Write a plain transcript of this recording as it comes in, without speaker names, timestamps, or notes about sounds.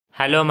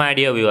Hello my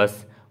dear viewers,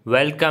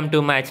 welcome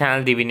to my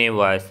channel Divine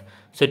Voice.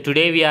 So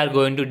today we are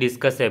going to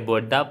discuss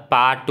about the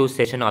part 2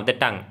 session of the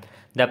tongue.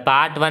 The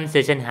part 1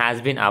 session has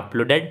been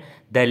uploaded.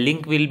 The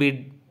link will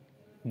be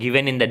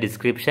given in the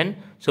description.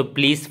 So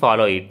please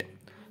follow it.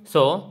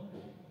 So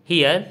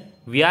here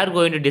we are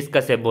going to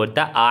discuss about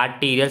the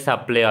arterial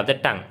supply of the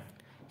tongue.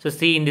 So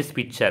see in this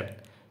picture.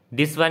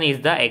 This one is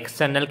the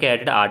external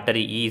carotid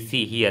artery.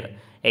 EC here.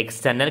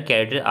 External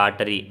carotid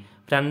artery.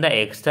 From the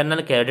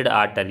external carotid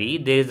artery,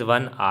 there is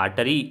one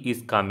artery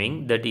is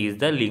coming, that is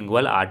the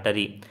lingual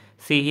artery.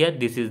 See here,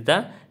 this is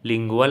the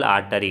lingual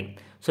artery.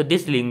 So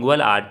this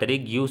lingual artery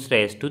gives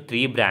rise to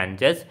three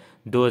branches.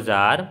 Those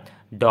are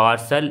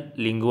dorsal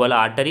lingual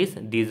arteries.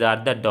 These are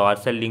the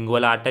dorsal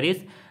lingual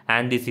arteries,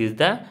 and this is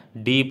the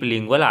deep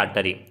lingual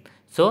artery.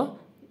 So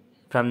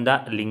from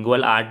the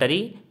lingual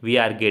artery, we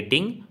are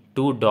getting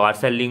two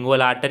dorsal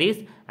lingual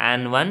arteries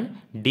and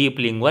one deep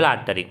lingual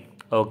artery.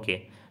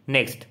 Okay.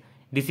 Next,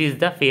 this is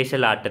the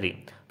facial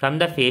artery. From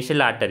the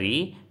facial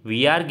artery,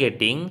 we are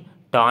getting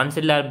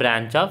tonsillar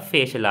branch of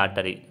facial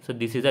artery. So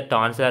this is a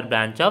tonsillar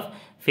branch of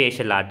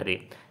facial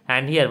artery.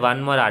 And here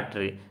one more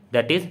artery,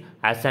 that is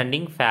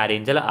ascending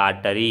pharyngeal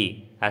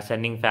artery.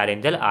 Ascending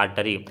pharyngeal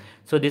artery.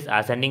 So this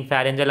ascending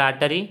pharyngeal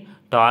artery,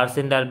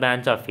 tonsillar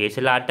branch of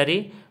facial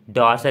artery,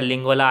 dorsal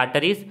lingual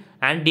arteries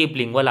and deep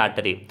lingual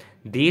artery.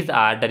 These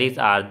arteries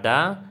are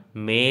the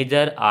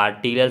major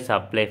arterial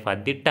supply for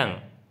the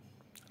tongue.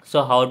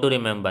 So how to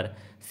remember?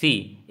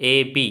 See,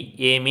 AP.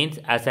 A means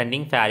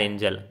ascending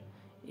pharyngeal.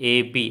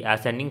 AP,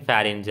 ascending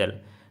pharyngeal.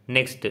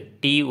 Next,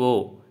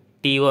 TO.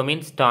 TO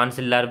means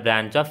tonsillar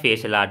branch of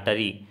facial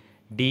artery.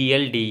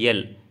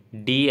 DL.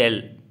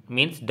 DL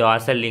means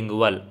dorsal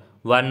lingual.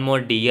 One more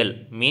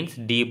DL means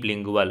deep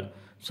lingual.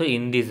 So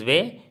in this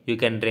way, you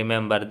can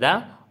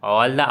remember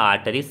all the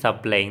arteries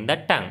supplying the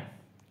tongue.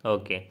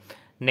 Okay.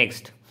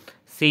 Next,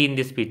 see in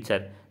this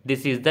picture.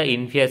 This is the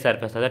inferior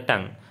surface of the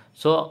tongue.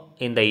 So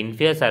in the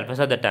inferior surface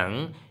of the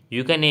tongue,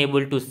 you can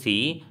able to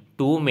see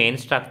two main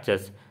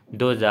structures.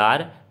 Those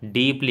are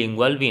deep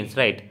lingual veins,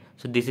 right?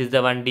 So this is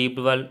the one deep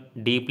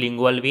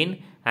lingual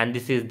vein, and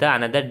this is the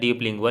another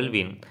deep lingual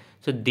vein.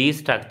 So these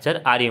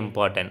structures are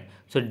important.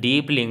 So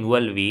deep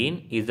lingual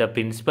vein is the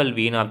principal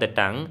vein of the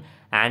tongue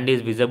and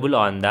is visible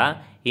on the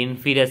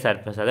inferior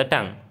surface of the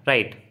tongue,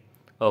 right?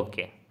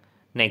 Okay.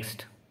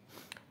 Next,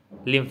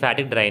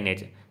 lymphatic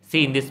drainage.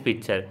 See in this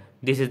picture,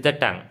 this is the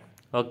tongue.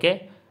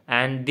 Okay.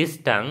 And this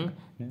tongue,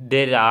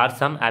 there are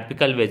some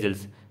apical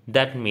vessels.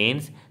 That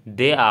means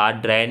they are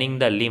draining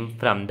the lymph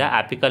from the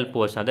apical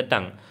portion of the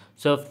tongue.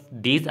 So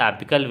these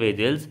apical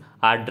vessels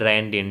are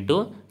drained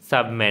into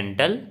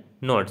submental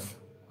nodes.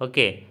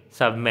 Okay,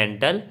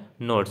 submental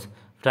nodes.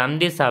 From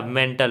the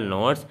submental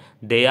nodes,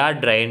 they are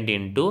drained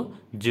into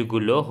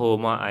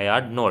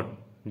jugulo-homoiod node.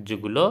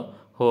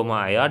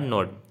 Jugulo-homoiod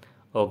node.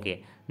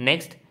 Okay.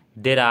 Next,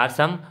 there are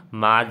some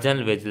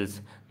marginal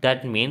vessels.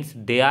 That means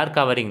they are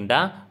covering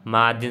the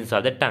margins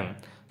of the tongue.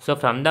 So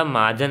from the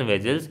margin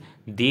vessels,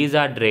 these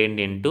are drained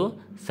into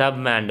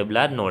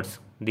submandibular nodes.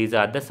 These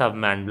are the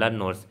submandibular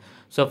nodes.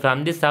 So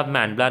from the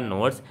submandibular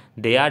nodes,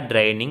 they are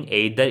draining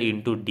either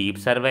into deep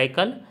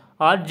cervical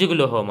or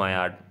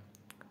jugulo-homoiod.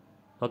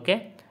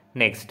 Okay.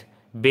 Next,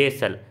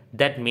 basal.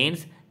 That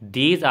means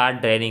these are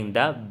draining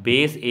the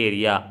base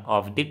area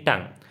of the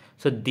tongue.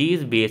 So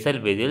these basal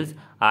vessels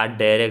are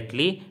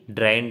directly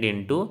drained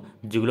into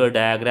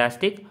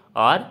jugulodiaphragmatic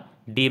or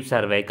deep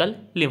cervical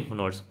lymph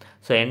nodes.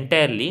 So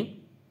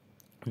entirely,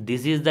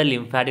 this is the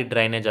lymphatic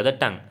drainage of the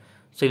tongue.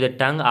 So if the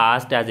tongue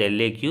asked as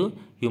LAQ,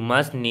 you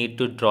must need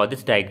to draw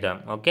this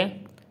diagram.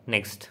 Okay.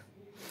 Next,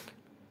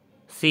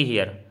 see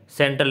here,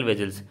 central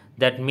vessels.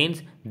 That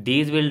means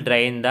these will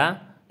drain the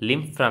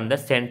lymph from the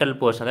central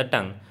portion of the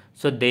tongue.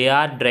 So they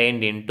are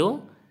drained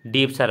into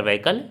deep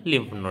cervical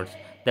lymph nodes.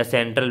 The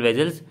central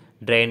vessels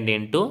drained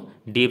into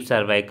deep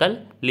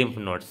cervical lymph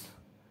nodes.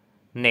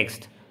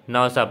 Next,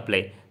 nerve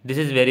supply. This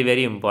is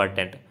very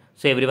important.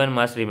 So everyone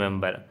must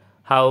remember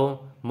how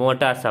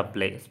motor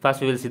supply.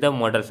 First we will see the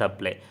motor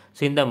supply.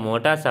 So in the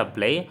motor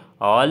supply,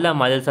 all the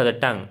muscles of the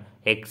tongue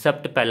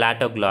except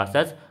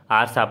palatoglossus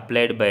are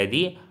supplied by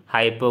the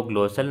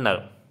hypoglossal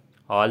nerve.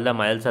 All the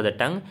muscles of the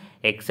tongue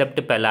except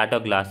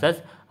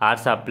palatoglossus are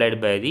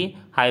supplied by the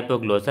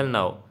hypoglossal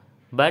nerve.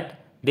 But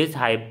this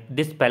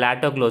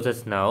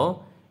palatoglossus nerve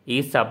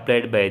is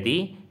supplied by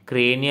the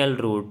cranial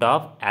root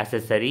of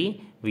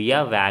accessory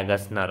via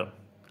vagus nerve.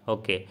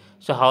 Okay.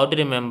 So how to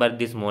remember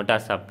this motor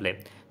supply?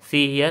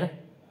 See here,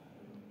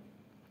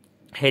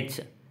 H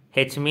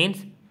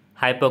means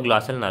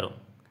hypoglossal nerve.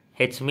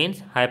 H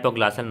means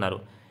hypoglossal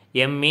nerve.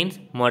 M means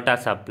motor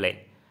supply.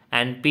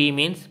 And P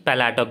means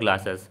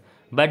palatoglossus.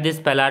 But this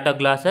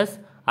palatoglossus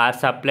are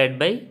supplied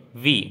by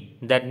V.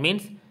 That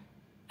means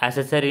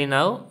accessory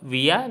nerve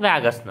via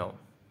vagus nerve.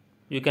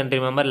 You can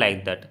remember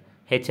like that.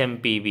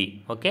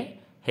 HMPV. Okay.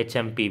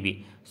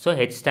 HMPV. So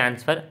H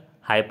stands for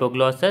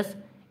hypoglossus,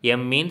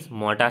 M means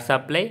motor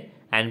supply,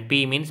 and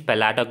P means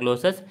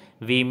palatoglossus,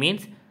 V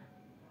means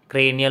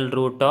cranial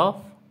root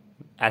of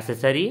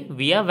accessory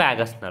via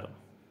vagus nerve.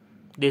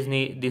 This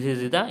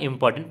is the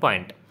important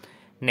point.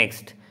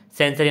 Next,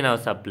 sensory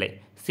nerve supply.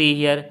 See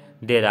here,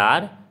 there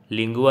are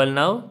lingual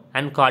nerve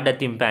and chorda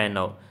tympani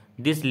nerve.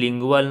 This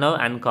lingual nerve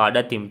and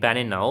chorda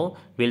tympani nerve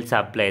will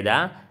supply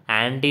the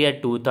anterior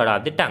two-third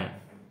of the tongue.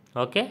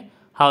 Okay,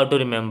 how to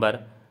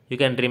remember? You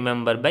can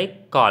remember by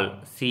call.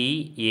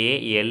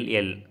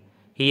 C-A-L-L.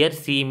 Here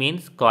C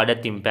means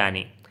chorda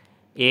tympani.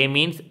 A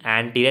means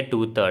anterior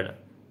two-third.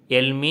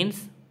 L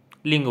means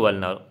lingual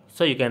nerve.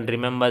 So you can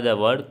remember the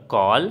word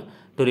call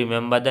to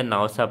remember the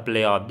nerve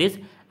supply of this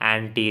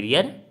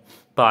anterior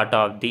part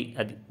of the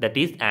that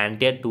is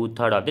anterior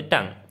two-third of the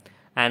tongue.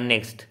 And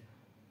next,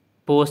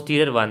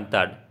 posterior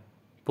one-third.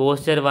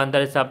 Posterior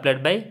one-third is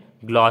supplied by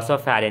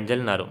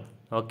glossopharyngeal nerve.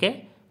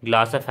 Okay,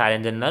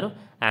 glossopharyngeal nerve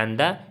and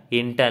the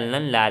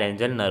internal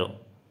laryngeal nerve.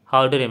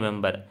 How to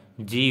remember?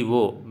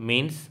 GO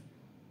means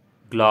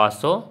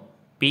glosso,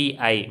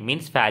 PI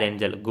means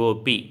pharyngeal,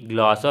 GOP,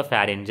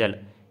 glossopharyngeal,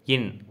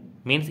 in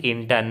means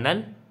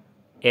internal,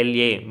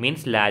 LA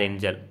means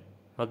laryngeal,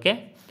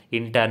 okay,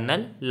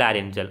 internal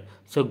laryngeal.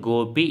 So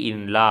GOP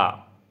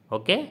inla,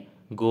 okay,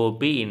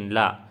 GOP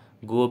inla.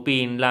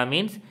 GOP inla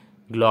means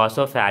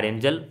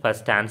glossopharyngeal,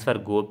 first stands for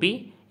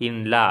GOP,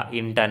 inla,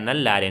 internal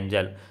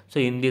laryngeal. So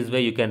in this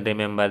way you can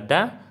remember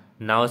the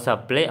nerve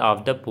supply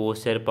of the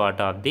posterior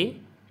part of the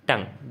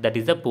tongue, that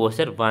is the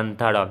posterior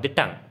one-third of the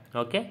tongue,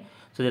 okay.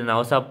 So the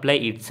nerve supply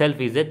itself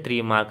is a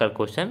 3-marker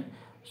question.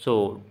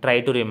 So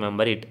try to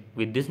remember it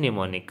with this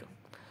mnemonic.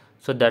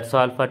 So that's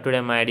all for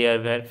today, my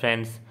dear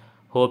friends.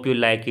 Hope you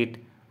like it.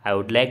 I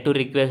would like to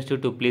request you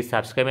to please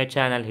subscribe my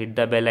channel, hit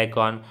the bell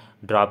icon,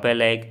 drop a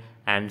like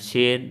and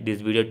share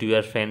this video to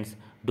your friends.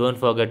 Don't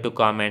forget to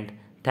comment.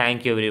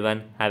 Thank you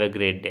everyone. Have a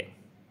great day.